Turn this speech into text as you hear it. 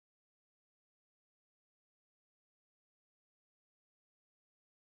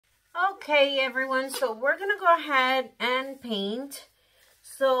Okay, everyone, so we're gonna go ahead and paint.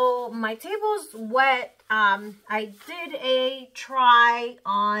 So my table's wet. I did a try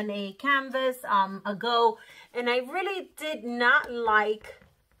on a canvas ago, and I really did not like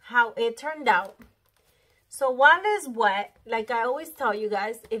how it turned out. So while it's wet, like I always tell you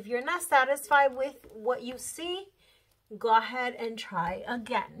guys, if you're not satisfied with what you see, go ahead and try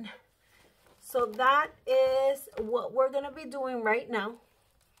again. So that is what we're gonna be doing right now,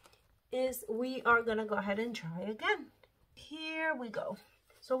 is we are gonna go ahead and try again. Here we go.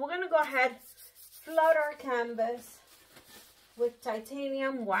 So we're gonna go ahead, flood our canvas with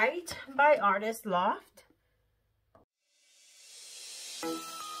Titanium White by Artist Loft.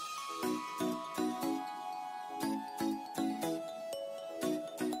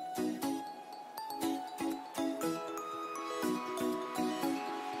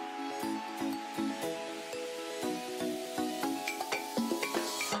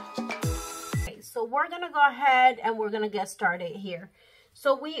 So we're going to go ahead and we're going to get started here.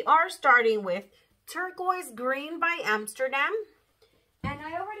 So we are starting with Turquoise Green by Amsterdam. And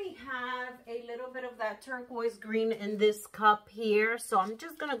I already have a little bit of that turquoise green in this cup here. So I'm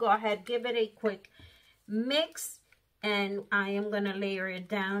just going to go ahead, give it a quick mix. And I am going to layer it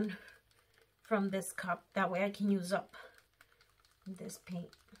down from this cup. That way I can use up this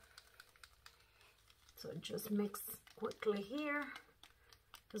paint. So just mix quickly here.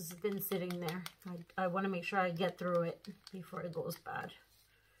 This has been sitting there. I want to make sure I get through it before it goes bad.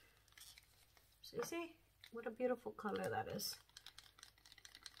 So you see what a beautiful color that is.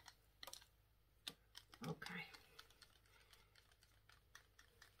 Okay.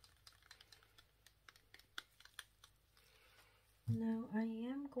 Now I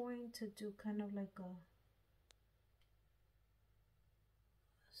am going to do kind of like a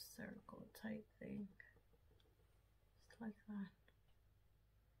circle type thing. Just like that.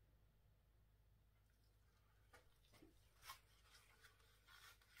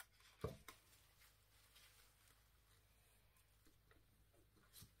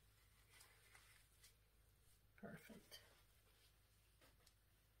 Perfect.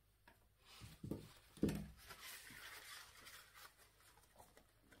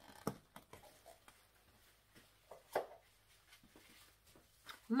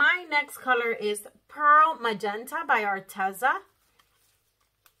 My next color is Pearl Magenta by Arteza.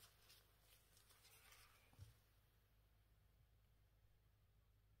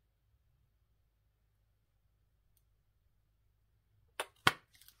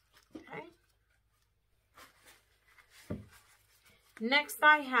 Next,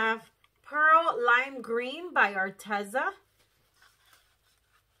 I have Pearl Lime Green by Arteza.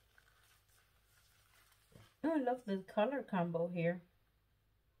 Oh, I love the color combo here.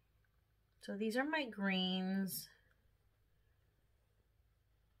 So these are my greens.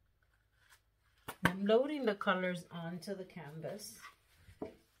 I'm loading the colors onto the canvas.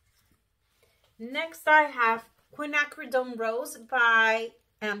 Next, I have Quinacridone Rose by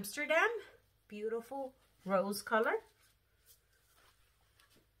Amsterdam. Beautiful rose color.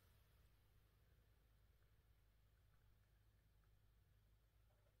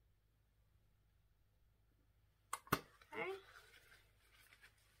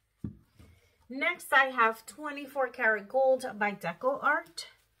 Next, I have 24 Karat Gold by DecoArt.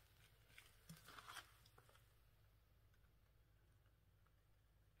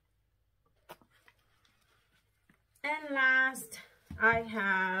 And last, I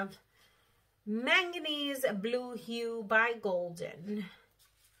have Manganese Blue Hue by Golden.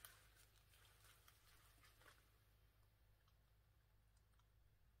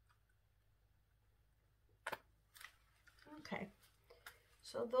 Okay.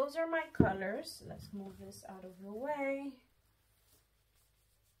 So those are my colors. Let's move this out of the way.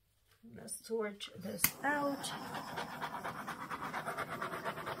 Let's torch this out.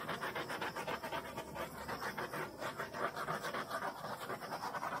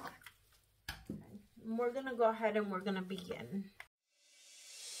 And we're gonna go ahead and we're gonna begin.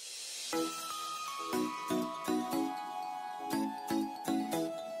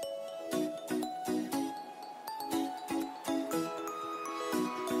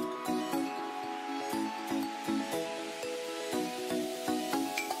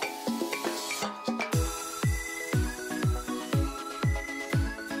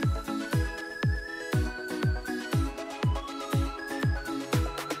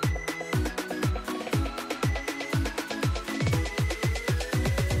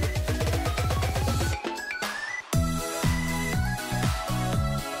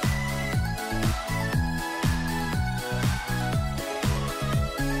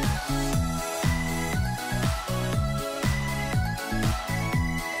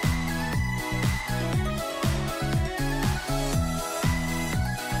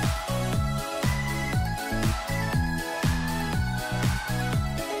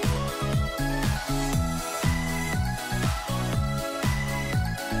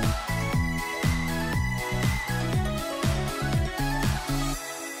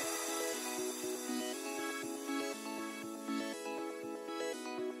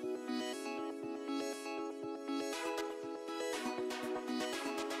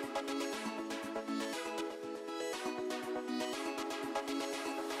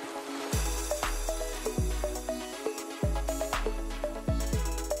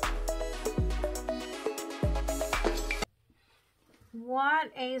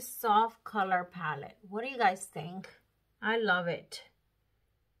 got a soft color palette. What do you guys think? I love it.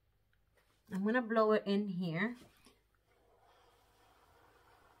 I'm going to blow it in here.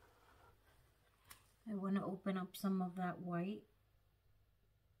 I want to open up some of that white.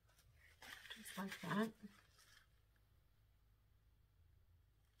 Just like that.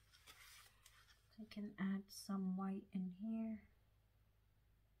 I can add some white in here.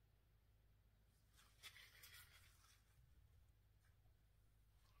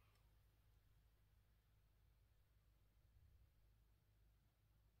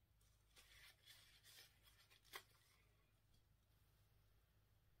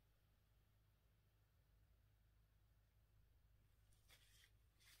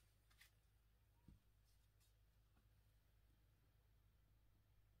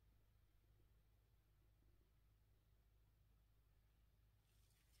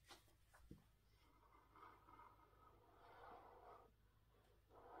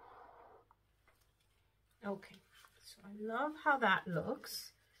 Okay, so I love how that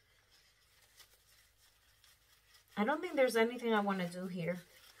looks. I don't think there's anything I want to do here.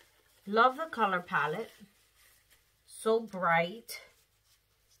 Love the color palette. So bright.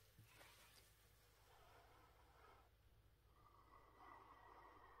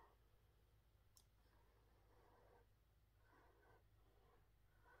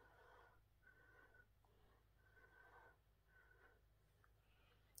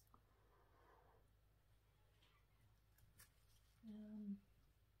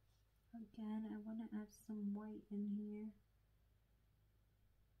 Again, I want to add some white in here.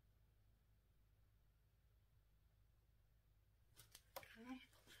 Okay.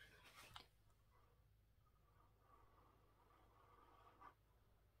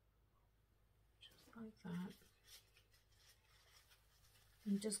 Just like that.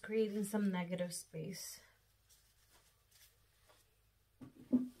 I'm just creating some negative space.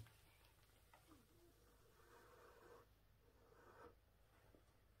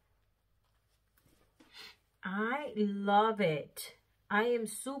 I love it. I am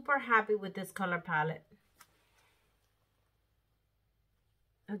super happy with this color palette.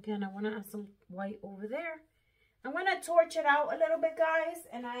 Again, I want to add some white over there. I'm going to torch it out a little bit, guys,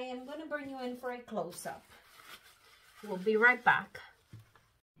 and I am going to bring you in for a close-up. We'll be right back.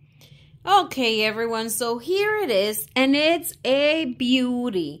 Okay, everyone, so here it is, and it's a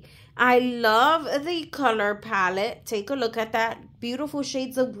beauty. I love the color palette. Take a look at that. Beautiful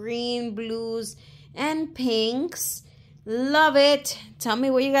shades of green, blues, and pinks. Love it. Tell me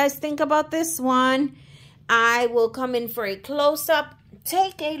what you guys think about this one. I will come in for a close-up.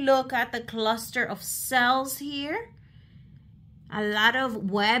 Take a look at the cluster of cells here. A lot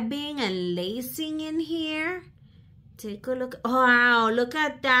of webbing and lacing in here. Take a look. Wow, look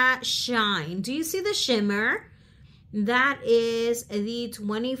at that shine. Do you see the shimmer? That is the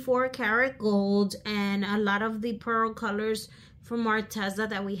 24 karat gold and a lot of the pearl colors from Arteza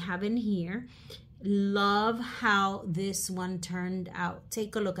that we have in here. Love how this one turned out.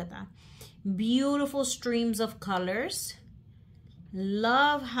 Take a look at that. Beautiful streams of colors.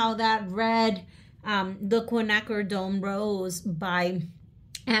 Love how that red, the Quinacridone rose by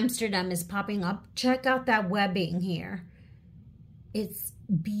Amsterdam is popping up. Check out that webbing here. It's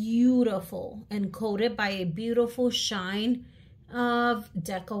beautiful and coated by a beautiful shine of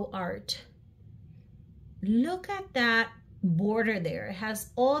DecoArt. Look at that border there. It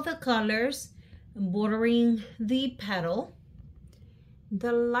has all the colors bordering the petal.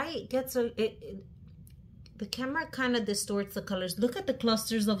 The light gets the camera kind of distorts the colors. Look at the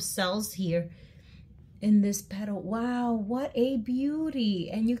clusters of cells here in this petal. Wow, what a beauty.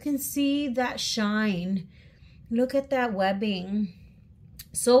 And you can see that shine. Look at that webbing.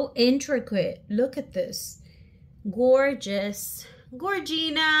 So intricate. Look at this. Gorgeous.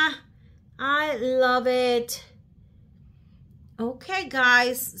 Gorgina. I love it. Okay,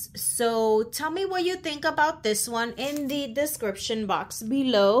 guys, so tell me what you think about this one in the description box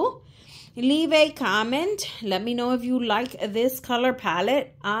below. Leave a comment. Let me know if you like this color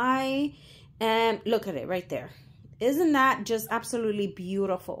palette. I am, look at it right there. Isn't that just absolutely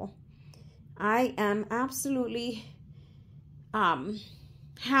beautiful? I am absolutely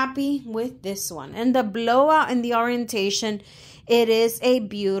happy with this one. And the blowout and the orientation, it is a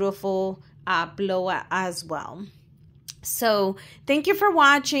beautiful blowout as well. So thank you for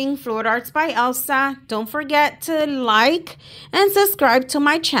watching Fluid Arts by Elsa. Don't forget to like and subscribe to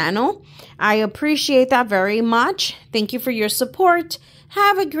my channel. I appreciate that very much. Thank you for your support.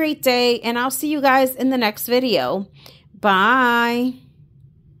 Have a great day, and I'll see you guys in the next video. Bye.